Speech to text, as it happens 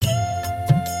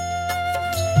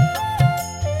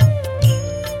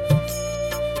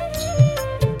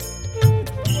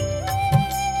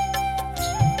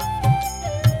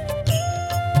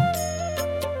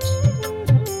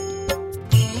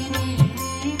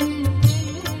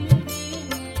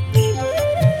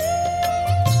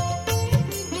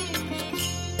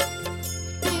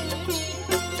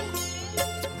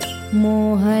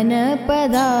मोहन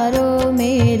पधारो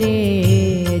मेरे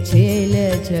छेल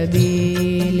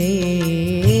छबीले,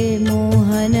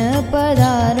 मोहन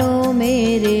पधारो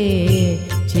मेरे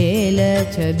छेल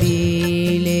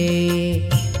छबीले,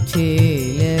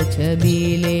 छेल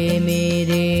छबीले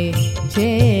मेरे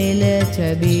छेल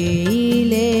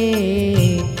छबीले,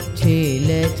 छेल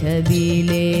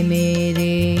छबीले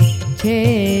मेरे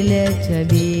छेल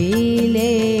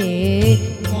छबीले।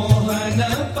 मोहन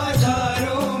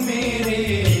पधारो मेरे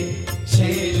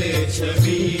छेल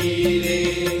छबीले,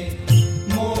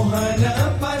 मोहन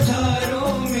पधारो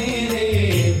मेरे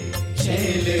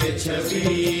छेल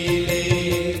छबीले।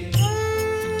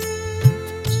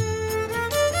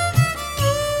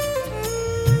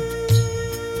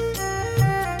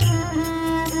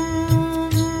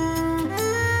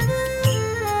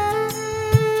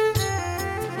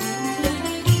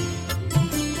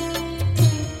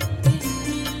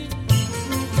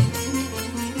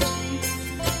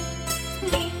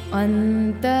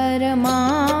 अंतर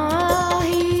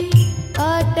माही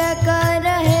अटक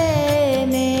रहे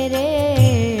मेरे,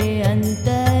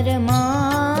 अंतर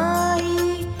माही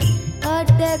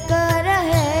अटक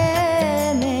रहे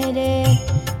मेरे,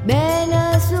 बैन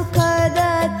सुखद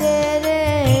तेरे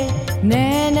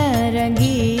नैन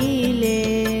रंगीले,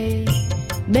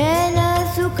 बैन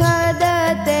सुखद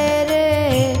तेरे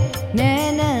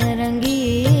नैन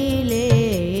रंगीले।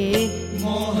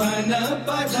 मोहन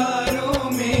पधारो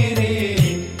मेरे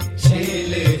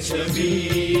छेल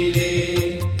छबीले,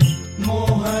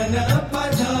 मोहन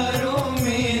पधारो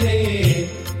मेरे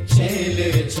छेल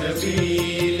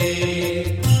छबीले।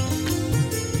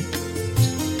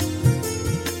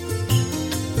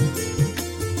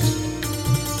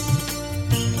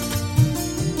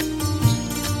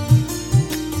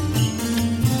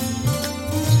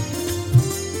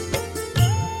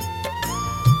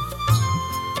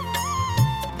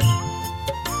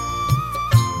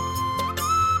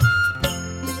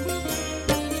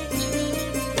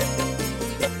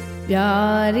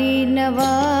 प्यारी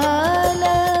नवाल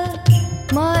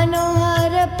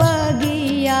मनोहर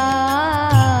पगिया,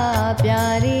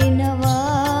 प्यारी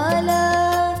नवाल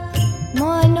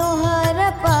मनोहर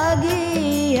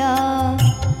पगिया,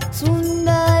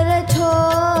 सुंदर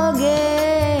छोगे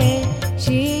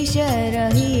शीश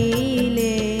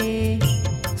रहीले,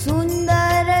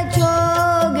 सुंदर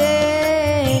छोगे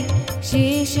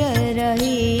शीश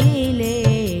रहीले।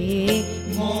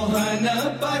 मोहन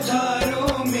पधारो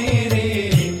मेरे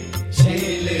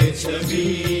छेल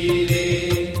छबीले,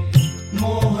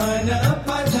 मोहन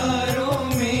पधारो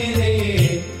मेरे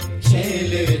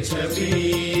छेल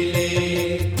छबीले।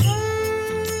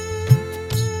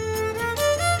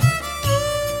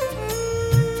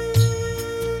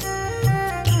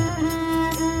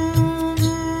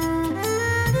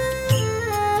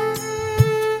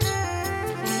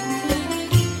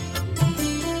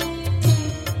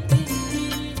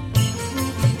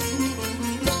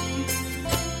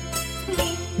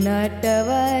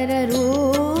 नटवर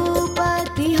रूप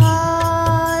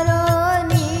तिहारो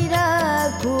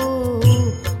निरखू,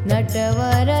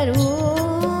 नटवर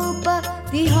रूप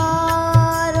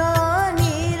तिहारो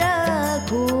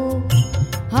निरखू,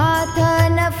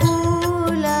 हाथन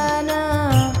फूलन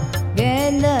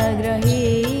गेंद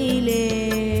ग्रहीले,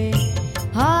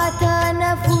 हाथन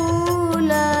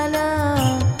फूलन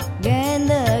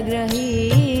गेंद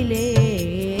ग्रहीले।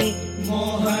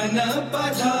 मोहन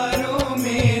पधारो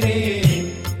मेरे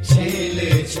छेल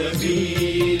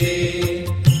छबीले,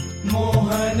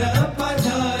 मोहन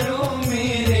पधारो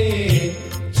मेरे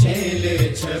छेल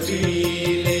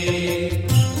छबीले।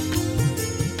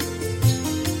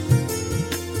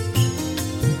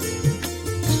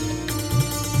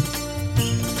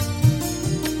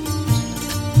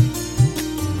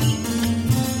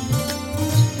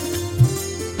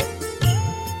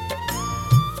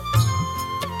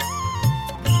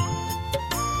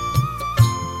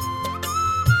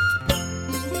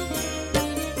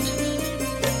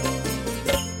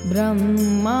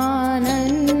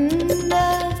 ब्रह्मानंद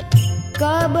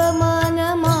कब मन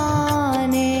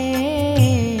माने,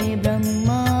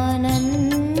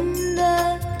 ब्रह्मानंद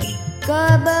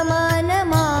कब मन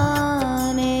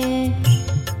माने,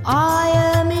 आय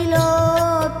मिलो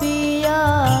पिया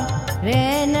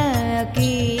रैन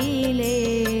अकीले,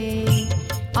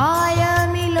 आय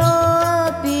मिलो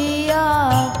पिया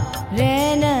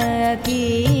रैन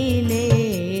अकीले।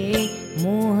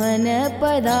 मोहन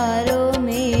पधारो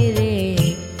मेरे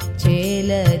छेल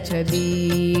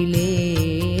छबीले,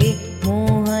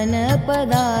 मोहन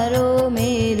पधारो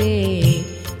मेरे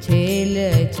छेल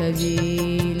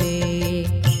छबीले,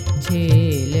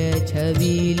 छेल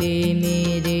छबीले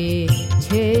मेरे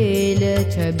छेल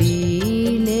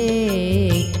छबीले।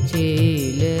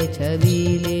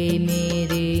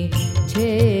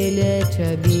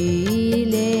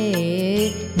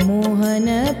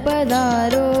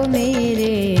 पधारो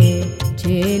मेरे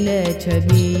छेल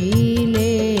छबीले,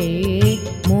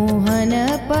 मोहन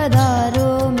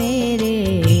पधारो मेरे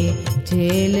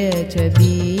छेल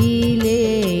छबीले,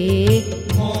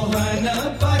 मोहन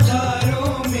पधारो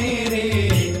मेरे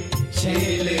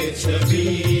छेल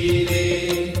छबीले,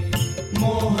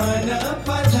 मोहन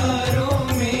पधारो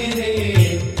मेरे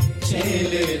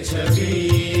छेल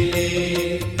छबीले,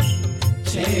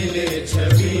 छेल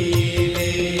छबीले,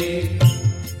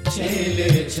 छेल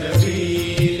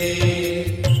छबीले।